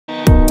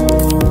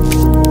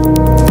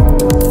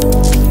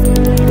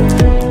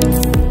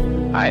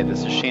Hi,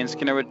 this is Shane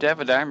Skinner with Dev,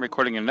 and I'm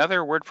recording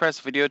another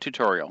WordPress video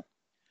tutorial.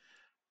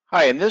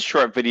 Hi, in this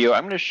short video,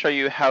 I'm going to show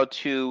you how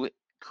to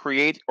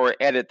create or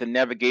edit the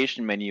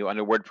navigation menu on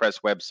a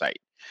WordPress website.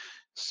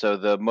 So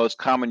the most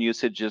common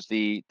usage is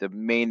the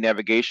main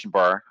navigation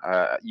bar,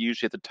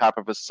 usually at the top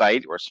of a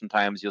site, or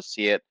sometimes you'll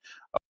see it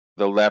on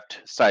the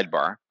left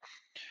sidebar.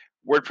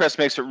 WordPress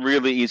makes it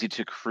really easy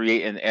to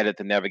create and edit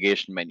the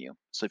navigation menu.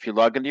 So if you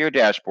log into your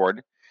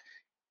dashboard,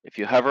 if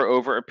you hover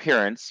over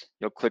Appearance,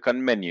 you'll click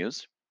on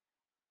Menus.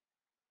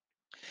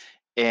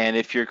 And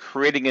if you're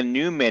creating a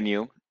new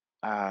menu,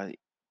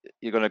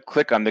 you're going to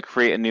click on the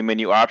Create a New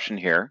Menu option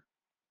here.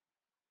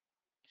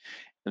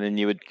 And then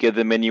you would give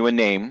the menu a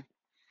name.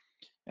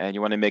 And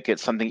you want to make it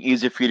something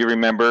easy for you to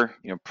remember,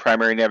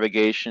 primary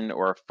navigation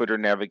or footer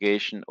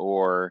navigation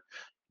or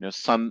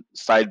some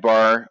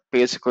sidebar,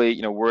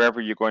 basically, wherever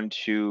you're going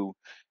to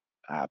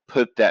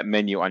put that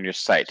menu on your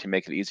site to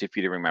make it easy for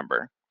you to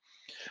remember.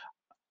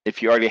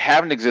 If you already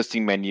have an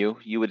existing menu,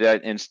 you would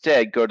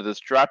instead go to this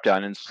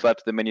drop-down and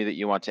select the menu that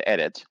you want to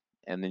edit,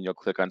 and then you'll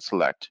click on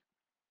Select.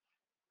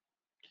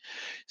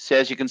 So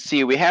as you can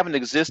see, we have an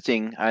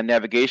existing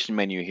navigation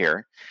menu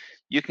here.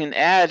 You can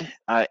add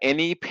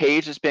any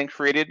page that's been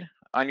created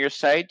on your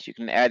site. You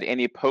can add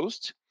any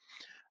post.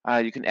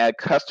 You can add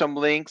custom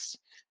links.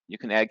 You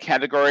can add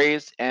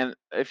categories. And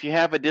if you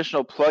have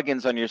additional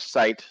plugins on your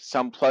site,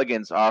 some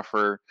plugins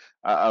offer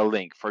a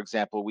link. For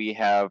example, we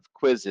have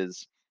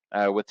quizzes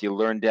with the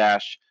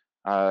LearnDash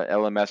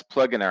LMS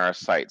plugin on our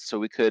site. So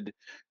we could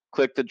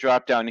click the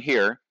drop down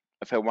here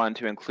if I wanted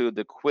to include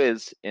the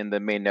quiz in the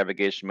main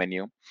navigation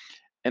menu.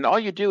 And all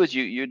you do is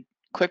you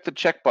click the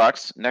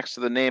checkbox next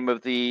to the name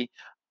of the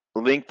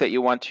link that you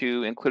want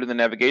to include in the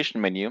navigation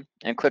menu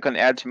and click on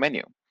Add to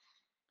Menu.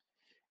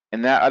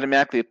 And that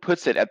automatically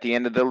puts it at the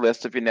end of the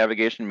list of your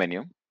navigation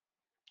menu.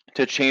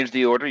 To change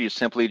the order, you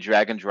simply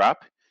drag and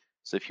drop.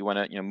 So if you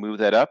want to move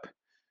that up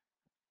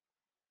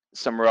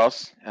somewhere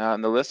else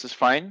on the list is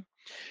fine.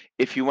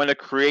 If you want to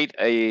create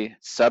a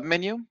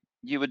submenu,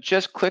 you would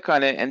just click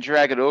on it and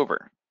drag it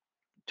over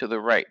to the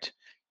right.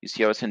 You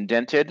see how it's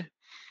indented?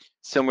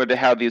 Similar to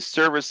how these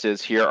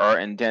services here are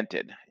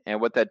indented.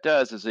 And what that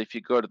does is if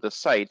you go to the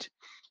site,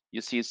 you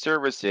see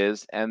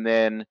services, and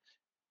then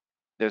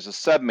there's a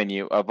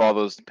submenu of all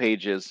those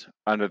pages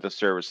under the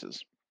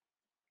services.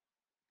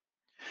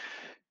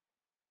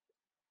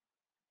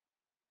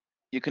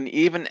 You can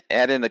even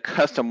add in a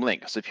custom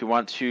link. So if you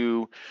want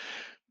to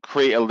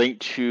create a link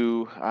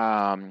to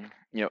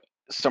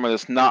somewhere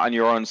that's not on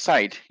your own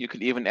site, you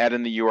could even add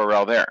in the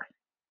URL there.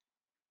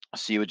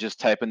 So you would just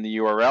type in the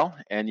URL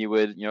and you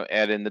would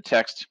add in the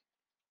text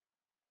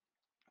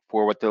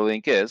for what the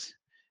link is,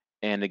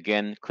 and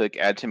again click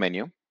Add to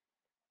Menu.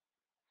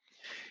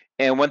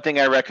 And one thing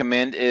I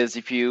recommend is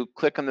if you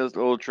click on this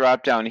little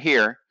drop down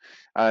here,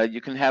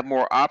 you can have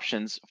more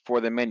options for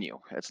the menu.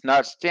 It's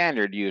not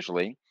standard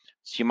usually,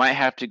 so you might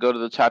have to go to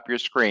the top of your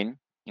screen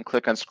and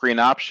click on Screen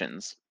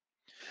Options.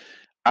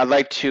 I'd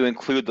like to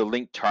include the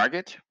link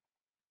target,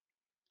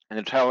 and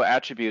the title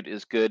attribute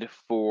is good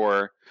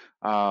for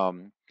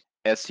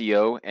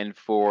SEO and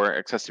for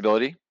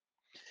accessibility.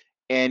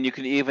 And you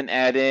can even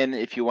add in,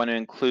 if you want to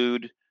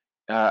include,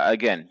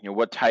 again,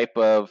 what type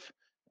of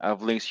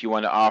links you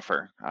want to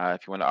offer.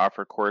 If you want to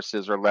offer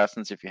courses or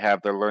lessons, if you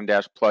have the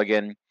LearnDash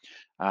plugin,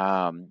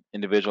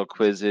 individual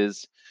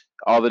quizzes,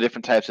 all the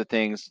different types of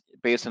things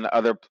based on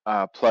other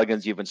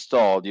plugins you've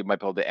installed, you might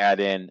be able to add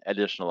in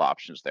additional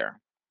options there.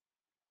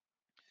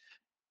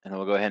 And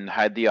we'll go ahead and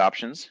hide the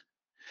options.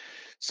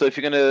 So if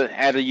you're going to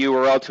add a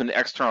URL to an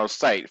external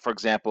site, for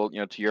example,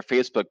 to your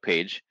Facebook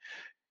page,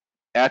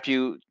 after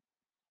you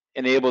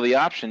enable the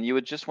option, you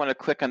would just want to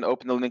click on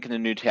Open the Link in a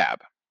new tab.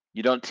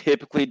 You don't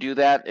typically do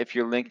that if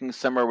you're linking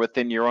somewhere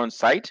within your own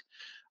site,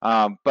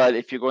 but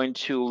if you're going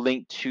to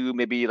link to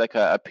maybe like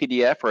a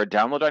PDF or a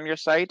download on your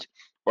site,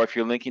 or if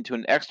you're linking to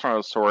an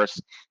external source,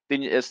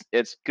 then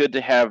it's good to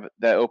have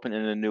that open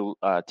in a new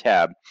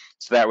tab,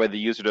 so that way the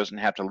user doesn't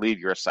have to leave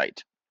your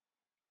site.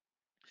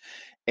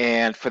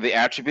 And for the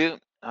attribute,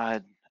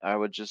 I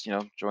would just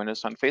join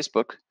us on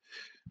Facebook.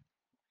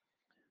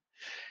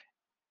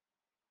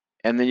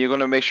 And then you're going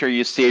to make sure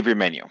you save your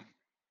menu.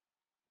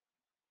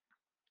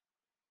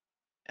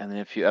 And then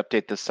if you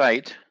update the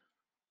site,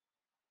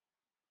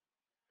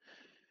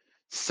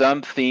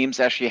 some themes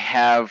actually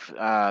have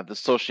the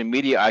social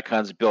media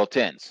icons built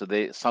in. So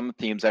some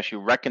themes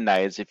actually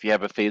recognize if you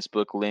have a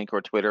Facebook link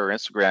or Twitter or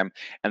Instagram,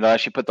 and they'll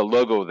actually put the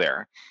logo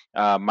there.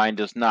 Mine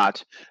does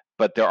not,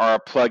 but there are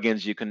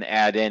plugins you can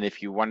add in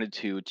if you wanted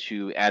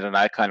to add an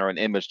icon or an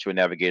image to a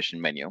navigation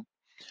menu.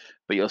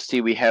 But you'll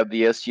see we have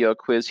the SEO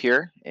quiz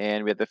here,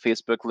 and we have the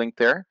Facebook link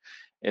there.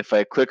 If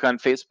I click on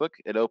Facebook,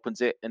 it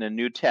opens it in a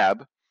new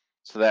tab,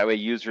 so that way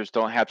users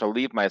don't have to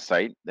leave my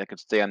site. They could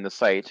stay on the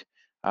site,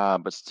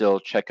 but still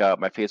check out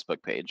my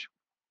Facebook page.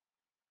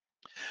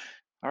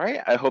 All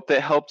right, I hope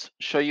that helped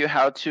show you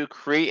how to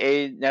create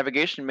a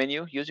navigation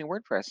menu using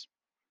WordPress.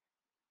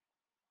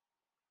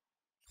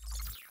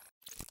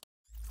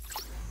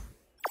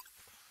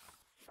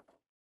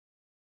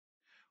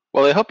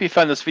 Well, I hope you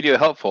found this video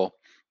helpful.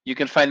 You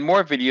can find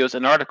more videos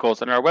and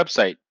articles on our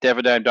website,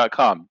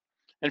 devadigm.com.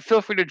 And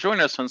feel free to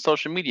join us on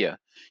social media.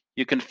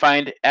 You can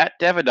find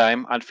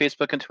 @devadigm on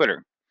Facebook and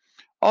Twitter.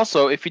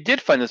 Also, if you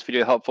did find this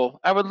video helpful,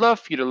 I would love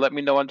for you to let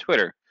me know on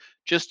Twitter.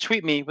 Just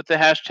tweet me with the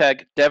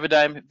hashtag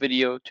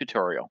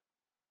devadigmvideotutorial.